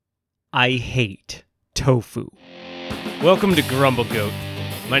I hate tofu. Welcome to Grumble Goat.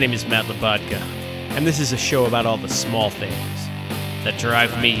 My name is Matt Labodka, and this is a show about all the small things that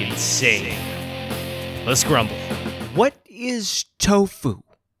drive me insane. Let's grumble. What is tofu?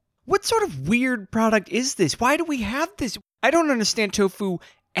 What sort of weird product is this? Why do we have this? I don't understand tofu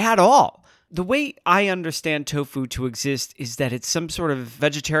at all. The way I understand tofu to exist is that it's some sort of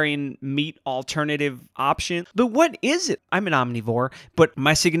vegetarian meat alternative option. But what is it? I'm an omnivore, but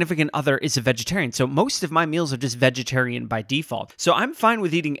my significant other is a vegetarian. So most of my meals are just vegetarian by default. So I'm fine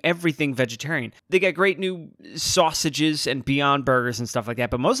with eating everything vegetarian. They got great new sausages and Beyond Burgers and stuff like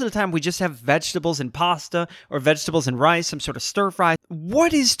that. But most of the time we just have vegetables and pasta or vegetables and rice, some sort of stir fry.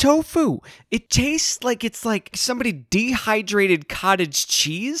 What is tofu? It tastes like it's like somebody dehydrated cottage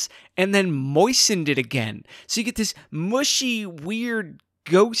cheese and then moistened it again. So you get this mushy, weird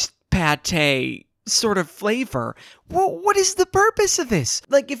ghost pate sort of flavor. What is the purpose of this?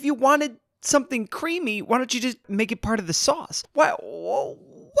 Like, if you wanted something creamy, why don't you just make it part of the sauce? Why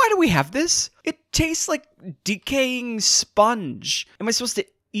do we have this? It tastes like decaying sponge. Am I supposed to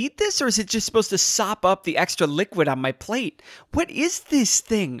eat this, or is it just supposed to sop up the extra liquid on my plate? What is this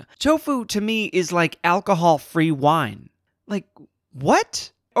thing? Tofu to me is like alcohol-free wine. Like,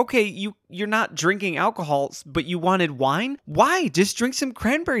 what? Okay, you're not drinking alcohol, but you wanted wine? Why? Just drink some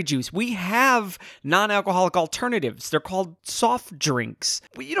cranberry juice. We have non-alcoholic alternatives. They're called soft drinks.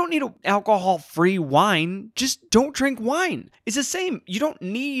 You don't need an alcohol-free wine. Just don't drink wine. It's the same. You don't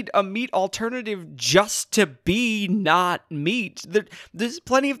need a meat alternative just to be not meat. There's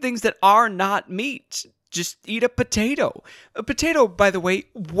plenty of things that are not meat. Just eat a potato. A potato, by the way,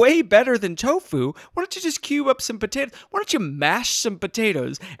 way better than tofu. Why don't you just cube up some potatoes? Why don't you mash some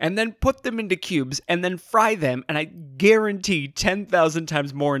potatoes and then put them into cubes and then fry them? And I guarantee 10,000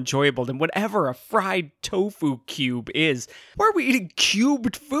 times more enjoyable than whatever a fried tofu cube is. Why are we eating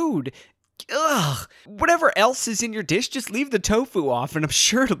cubed food? Ugh. Whatever else is in your dish, just leave the tofu off and I'm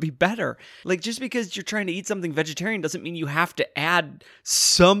sure it'll be better. Like, just because you're trying to eat something vegetarian doesn't mean you have to add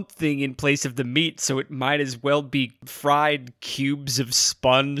something in place of the meat, so it might as well be fried cubes of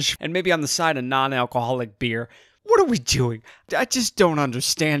sponge and maybe on the side a non-alcoholic beer. What are we doing? I just don't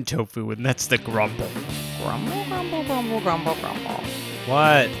understand tofu, and that's the grumble. Grumble, grumble, grumble, grumble, grumble.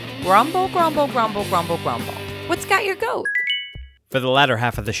 What? Grumble, grumble, grumble, grumble, grumble. What's got your goat? For the latter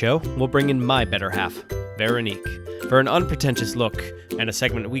half of the show, we'll bring in my better half, Veronique, for an unpretentious look and a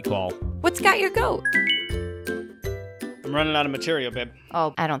segment we call What's got your goat? I'm running out of material, babe.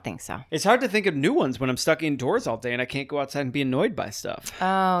 Oh, I don't think so. It's hard to think of new ones when I'm stuck indoors all day and I can't go outside and be annoyed by stuff.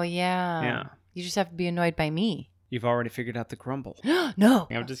 Oh, yeah. Yeah. You just have to be annoyed by me. You've already figured out the grumble. No.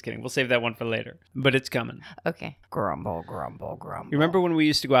 I'm just kidding. We'll save that one for later. But it's coming. Okay. Grumble, grumble, grumble. You remember when we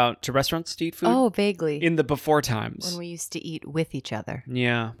used to go out to restaurants to eat food? Oh, vaguely. In the before times. When we used to eat with each other.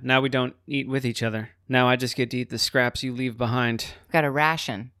 Yeah. Now we don't eat with each other. Now I just get to eat the scraps you leave behind. Got a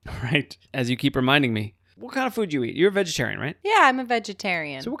ration. Right. As you keep reminding me. What kind of food do you eat? You're a vegetarian, right? Yeah, I'm a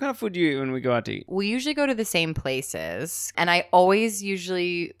vegetarian. So what kind of food do you eat when we go out to eat? We usually go to the same places, and I always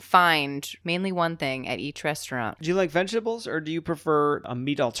usually find mainly one thing at each restaurant. Do you like vegetables, or do you prefer a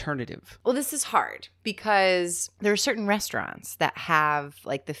meat alternative? Well, this is hard because there are certain restaurants that have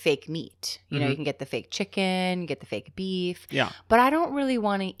like the fake meat. You know, you can get the fake chicken, you get the fake beef. Yeah. But I don't really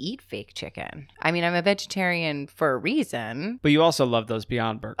want to eat fake chicken. I mean, I'm a vegetarian for a reason. But you also love those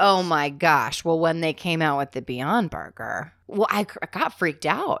Beyond Burgers. Oh my gosh. Well, when they came out with the Beyond Burger, well, I got freaked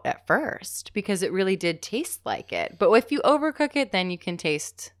out at first because it really did taste like it. But if you overcook it, then you can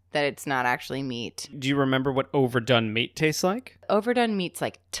taste that it's not actually meat. Do you remember what overdone meat tastes like? Overdone meat's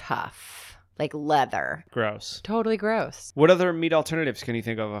like tough, like leather. Gross. Totally gross. What other meat alternatives can you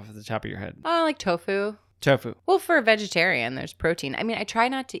think of off the top of your head? Like tofu. Tofu. Well, for a vegetarian, there's protein. I mean, I try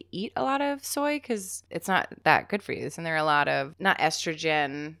not to eat a lot of soy because it's not that good for you. And there are a lot of, not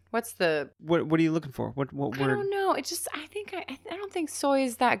estrogen. What's the... What are you looking for? What word? I don't know. It just, I don't think soy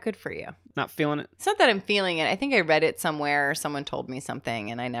is that good for you. Not feeling it? It's not that I'm feeling it. I think I read it somewhere or someone told me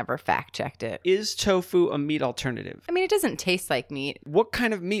something and I never fact checked it. Is tofu a meat alternative? I mean, it doesn't taste like meat. What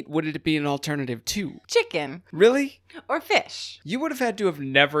kind of meat would it be an alternative to? Chicken. Really? Or fish. You would have had to have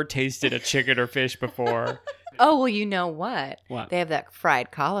never tasted a chicken or fish before. Oh, well, you know what? What? They have that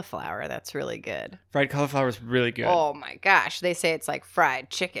fried cauliflower that's really good. Fried cauliflower is really good. Oh my gosh. They say it's like fried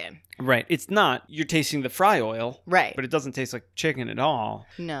chicken. Right. It's not. You're tasting the fry oil. Right. But it doesn't taste like chicken at all.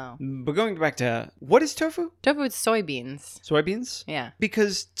 No. But going back to, what is tofu? Tofu is soybeans. Soybeans? Yeah.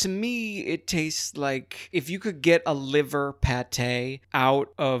 Because to me, it tastes like if you could get a liver pate out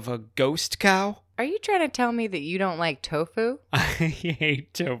of a ghost cow. Are you trying to tell me that you don't like tofu? I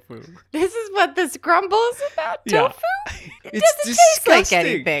hate tofu. This is what this grumble is about? Tofu? It It's doesn't taste like disgusting.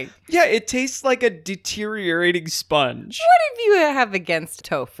 anything. Yeah, it tastes like a deteriorating sponge. What do you have against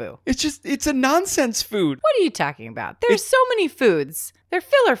tofu? It's a nonsense food. What are you talking about? There's so many foods. They're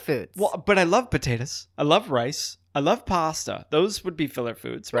filler foods. Well, but I love potatoes. I love rice. I love pasta. Those would be filler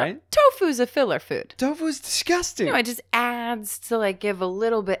foods, right? No, tofu's a filler food. Tofu is disgusting. It just adds to like give a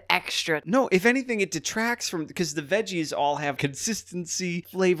little bit extra. No, if anything, it detracts from, because the veggies all have consistency,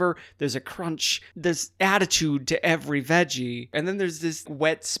 flavor. There's a crunch. There's attitude to every veggie. And then there's this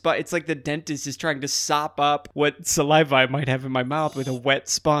wet spot. It's like the dentist is trying to sop up what saliva I might have in my mouth with a wet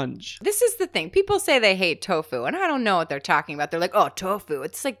sponge. This is the thing. People say they hate tofu, and I don't know what they're talking about. They're like, oh, tofu.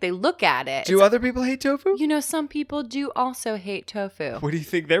 It's like they look at it. Do other people hate tofu? Some people do also hate tofu. What do you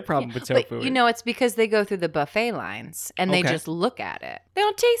think their problem with tofu But, is? it's because they go through the buffet lines and they Okay. just look at it. They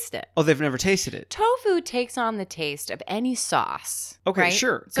don't taste it. Oh, they've never tasted it. Tofu takes on the taste of any sauce. Okay, right?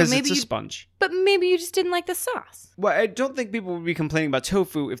 sure, So because maybe it's a you- sponge. But maybe you just didn't like the sauce. Well, I don't think people would be complaining about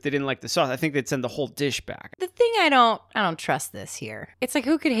tofu if they didn't like the sauce. I think they'd send the whole dish back. The thing I don't trust this here. It's like,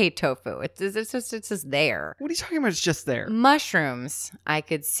 who could hate tofu? It's just there. What are you talking about? It's just there. Mushrooms, I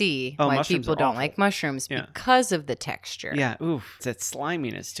could see Oh, why mushrooms people are don't awful. like mushrooms Yeah. because of the texture. Yeah, oof, it's that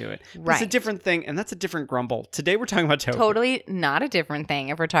sliminess to it. It's a Right. different thing, and that's a different grumble. Today we're talking about tofu. Totally not a different thing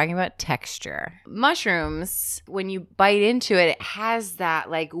if we're talking about texture. Mushrooms, when you bite into it, it has that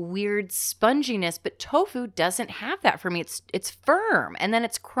like weird sponginess, but tofu doesn't have that for me. It's firm and then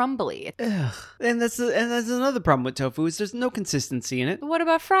it's crumbly. Ugh. And that's another problem with tofu is there's no consistency in it. What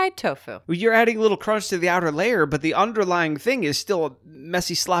about fried tofu? You're adding a little crunch to the outer layer, but the underlying thing is still a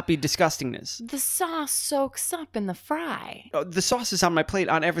messy, sloppy disgustingness. The sauce soaks up in the fry. The sauce is on my plate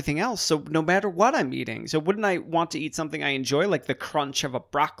on everything else, so no matter what I'm eating. So wouldn't I want to eat something I enjoy, like the crunch of a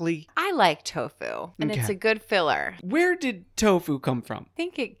broccoli? I like tofu, and it's Okay. a good filler. Where did tofu come from? I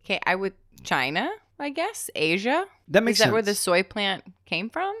think it came, China, I guess, Asia. That makes Is that sense. where the soy plant came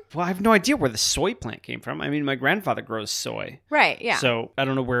from? Well, I have no idea where the soy plant came from. I mean, my grandfather grows soy. Right, yeah. So I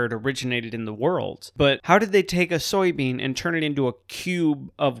don't know where it originated in the world. But how did they take a soybean and turn it into a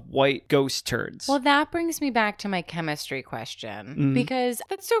cube of white ghost turds? Well, that brings me back to my chemistry question because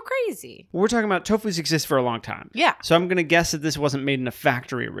that's so crazy. We're talking about tofus exist for a long time. Yeah. So I'm going to guess that this wasn't made in a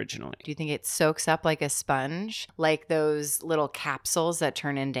factory originally. Do you think it soaks up like a sponge, like those little capsules that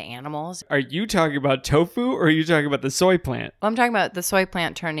turn into animals? Are you talking about tofu or are you talking about the soy plant? Well, I'm talking about the soy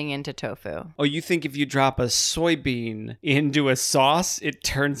plant turning into tofu. Oh, you think if you drop a soybean into a sauce, it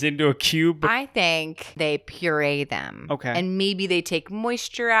turns into a cube? I think they puree them. Okay. And maybe they take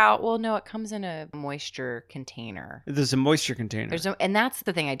moisture out. Well, no, it comes in a moisture container. There's a moisture container. And that's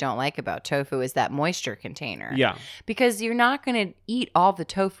the thing I don't like about tofu is that moisture container. Yeah. Because you're not going to eat all the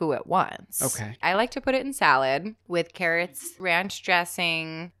tofu at once. Okay. I like to put it in salad with carrots, ranch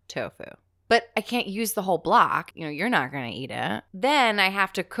dressing, tofu. But I can't use the whole block. You're not going to eat it. Then I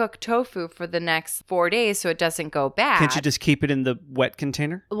have to cook tofu for the next 4 days so it doesn't go bad. Can't you just keep it in the wet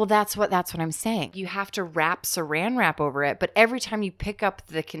container? Well, that's what I'm saying. You have to wrap saran wrap over it, but every time you pick up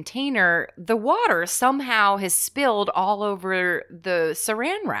the container, the water somehow has spilled all over the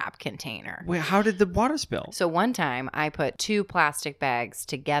saran wrap container. Wait, how did the water spill? So one time I put 2 plastic bags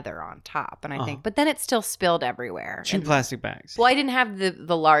together on top, and I think, but then it still spilled everywhere. 2 plastic bags. Well, I didn't have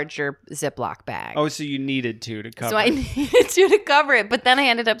the larger Ziploc bag. Oh, so you needed to cover So I it. needed to cover it, but then I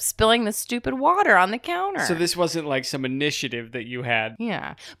ended up spilling the stupid water on the counter. So this wasn't like some initiative that you had.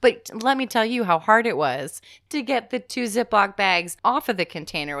 Yeah. But let me tell you how hard it was to get the 2 Ziploc bags off of the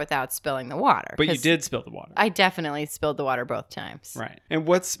container without spilling the water. But you 'Cause did spill the water. I definitely spilled the water both times. Right. And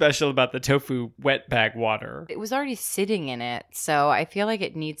what's special about the tofu wet bag water? It was already sitting in it, so I feel like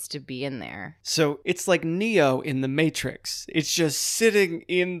it needs to be in there. So it's like Neo in the Matrix. It's just sitting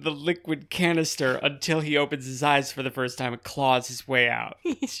in the liquid canister until he opens his eyes for the first time and claws his way out.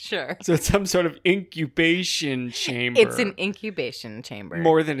 Sure. So it's some sort of incubation chamber. It's an incubation chamber.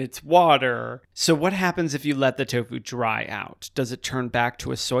 more than it's water. So what happens if you let the tofu dry out? Does it turn back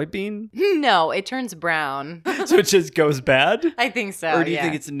to a soybean? No, it turns brown. So it just goes bad? I think so. Or do you yeah.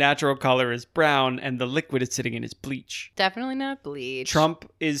 think its natural color is brown and the liquid it's sitting in is bleach? Definitely not bleach.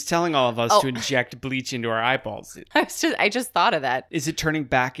 Trump is telling all of us Oh. to inject bleach into our eyeballs. I just thought of that. Is it turning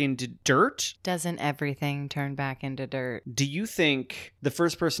back into dirt? Doesn't everything turn back into dirt? Do you think the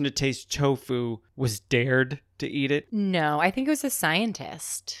first person to taste tofu was dared to eat it? No, I think it was a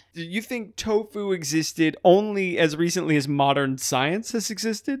scientist. Do you think tofu existed only as recently as modern science has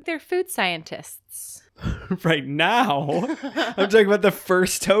existed? They're food scientists. Right now, I'm talking about the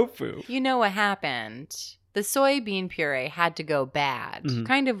first tofu. You know what happened The soybean puree had to go bad,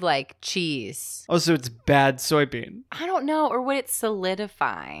 kind of like cheese. Oh, so it's bad soybean. I don't know, or would it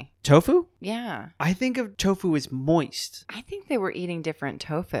solidify? Tofu? Yeah. I think of tofu as moist. I think they were eating different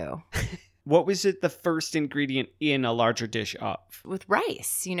tofu. What was it the first ingredient in a larger dish of? With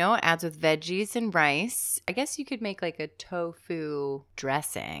rice, you know, it adds with veggies and rice. I guess you could make like a tofu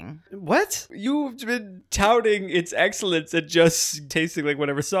dressing. What? You've been touting its excellence at just tasting like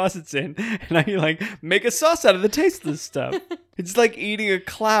whatever sauce it's in. And now you're like, make a sauce out of the taste of this stuff. It's like eating a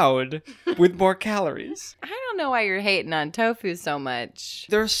cloud with more calories. I don't know why you're hating on tofu so much.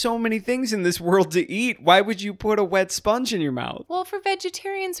 There are so many things in this world to eat. Why would you put a wet sponge in your mouth? Well, for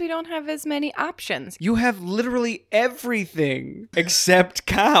vegetarians, we don't have as many options. You have literally everything except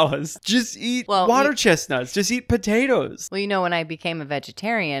cows. Just eat water chestnuts. Just eat potatoes. Well, you know, when I became a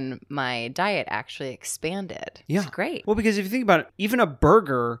vegetarian, my diet actually expanded. Yeah. It's great. Well, because if you think about it, even a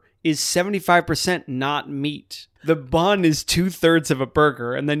burger is 75% not meat. The bun is 2/3 of a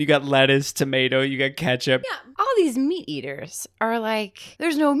burger, and then you got lettuce, tomato, you got ketchup. Yeah, all these meat eaters are like,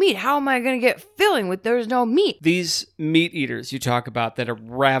 there's no meat. How am I going to get filling with there's no meat? These meat eaters you talk about that are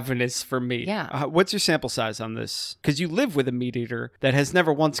ravenous for meat. Yeah. What's your sample size on this? Because you live with a meat eater that has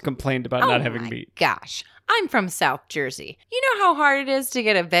never once complained about not having meat. Gosh, I'm from South Jersey. You know how hard it is to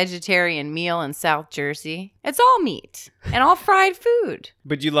get a vegetarian meal in South Jersey? It's all meat and all fried food.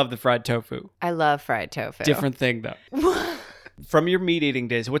 But you love the fried tofu. I love fried tofu. Different thing, though. From your meat eating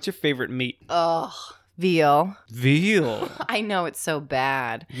days, what's your favorite meat? Ugh. Veal. Veal. I know it's so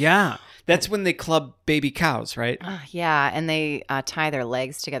bad. Yeah. That's when they club baby cows, right? Yeah, and they tie their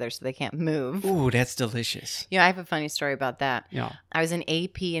legs together so they can't move. Ooh, that's delicious. You know, I have a funny story about that. Yeah. I was in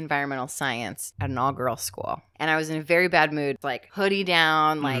AP Environmental Science at an all-girls school, and I was in a very bad mood, like hoodie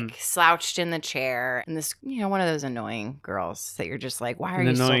down, like slouched in the chair, and this, you know, one of those annoying girls that you're just like, why are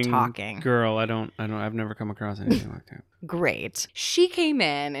you still talking? Girl, I've never come across anything like that. Great. She came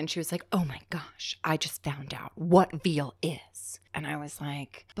in and she was like, oh my gosh, I just found out what veal is. And I was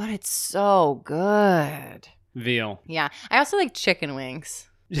like, but it's so good. Veal. Yeah. I also like chicken wings.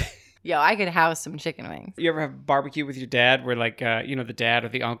 Yo, I could house some chicken wings. You ever have barbecue with your dad where like, the dad or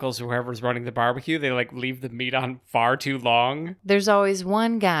the uncles or whoever's running the barbecue, they like leave the meat on far too long? There's always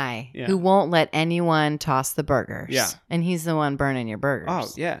one guy who won't let anyone toss the burgers. Yeah. And he's the one burning your burgers. Oh,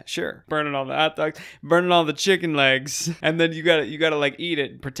 yeah, sure. Burning all the hot dogs, burning all the chicken legs. And then you gotta like eat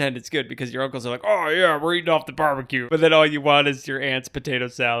it and pretend it's good because your uncles are like, oh yeah, we're eating off the barbecue. But then all you want is your aunt's potato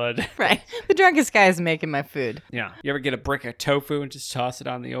salad. Right. The drunkest guy is making my food. Yeah. You ever get a brick of tofu and just toss it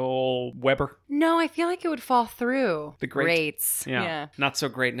on the old Weber? No, I feel like it would fall through. The grate. Grates. Yeah. Not so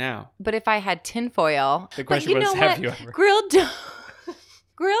great now. But if I had tinfoil. The question was, have you ever? Grilled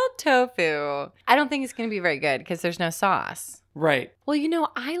tofu. I don't think it's going to be very good because there's no sauce. Right. Well, you know,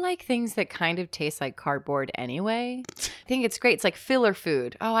 I like things that kind of taste like cardboard anyway. I think it's great. It's like filler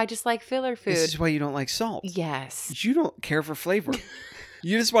food. Oh, I just like filler food. This is why you don't like salt. Yes. You don't care for flavor.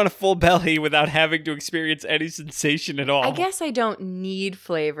 You just want a full belly without having to experience any sensation at all. I guess I don't need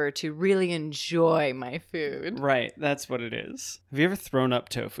flavor to really enjoy my food. Right, that's what it is. Have you ever thrown up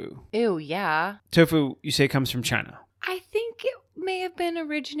tofu? Ew, yeah. Tofu, you say, comes from China. I think it may have been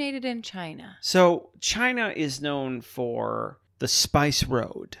originated in China. So China is known for the Spice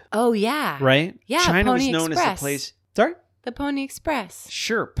Road. Oh, yeah. Right? Yeah, China Pony was known Express. as the place... Sorry? The Pony Express.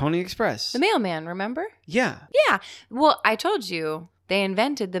 Sure, Pony Express. The mailman, remember? Yeah. Yeah. Well, I told you they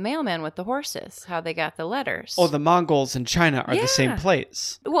invented the mailman with the horses, how they got the letters. Oh, the Mongols and China are the same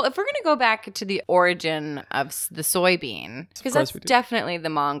place. Well, if we're going to go back to the origin of the soybean, because that's definitely the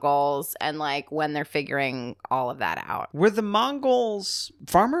Mongols and like when they're figuring all of that out. Were the Mongols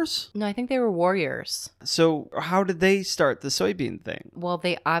farmers? No, I think they were warriors. So how did they start the soybean thing? Well,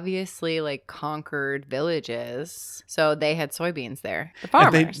 they obviously like conquered villages, so they had soybeans there. The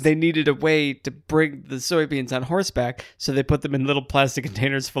farmers. And they needed a way to bring the soybeans on horseback, so they put them in little plastic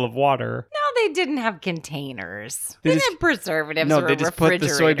containers full of water. No, they didn't have containers. They didn't have preservatives or a they just put the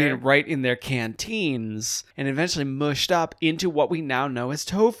refrigerator. soybean right in their canteens and eventually mushed up into what we now know as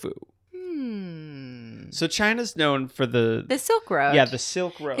tofu. So China's known for the Silk Road. Yeah, the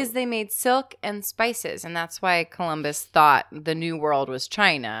Silk Road. Because they made silk and spices, and that's why Columbus thought the New World was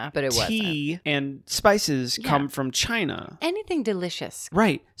China, but it wasn't. Tea and spices come from China. Anything delicious.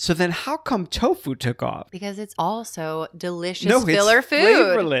 Right. So then how come tofu took off? Because it's also delicious No, filler it's food.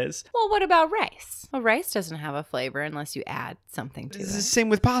 flavorless. Well, what about rice? Well, rice doesn't have a flavor unless you add something to It's it. the same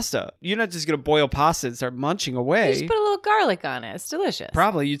with pasta. You're not just going to boil pasta and start munching away. You just put a little garlic on it. It's delicious.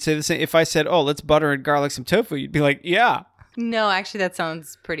 Probably you'd say the same. If I said, oh, let's butter and garlic some tofu, you'd be like, yeah. No, actually, that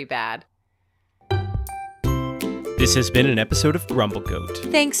sounds pretty bad. This has been an episode of Grumble Goat.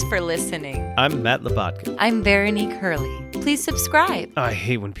 Thanks for listening. I'm Matt Labatka. I'm Veronique Hurley. Please subscribe. I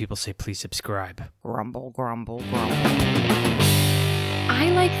hate when people say please subscribe. Grumble, grumble, grumble.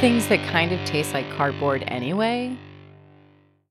 I like things that kind of taste like cardboard anyway.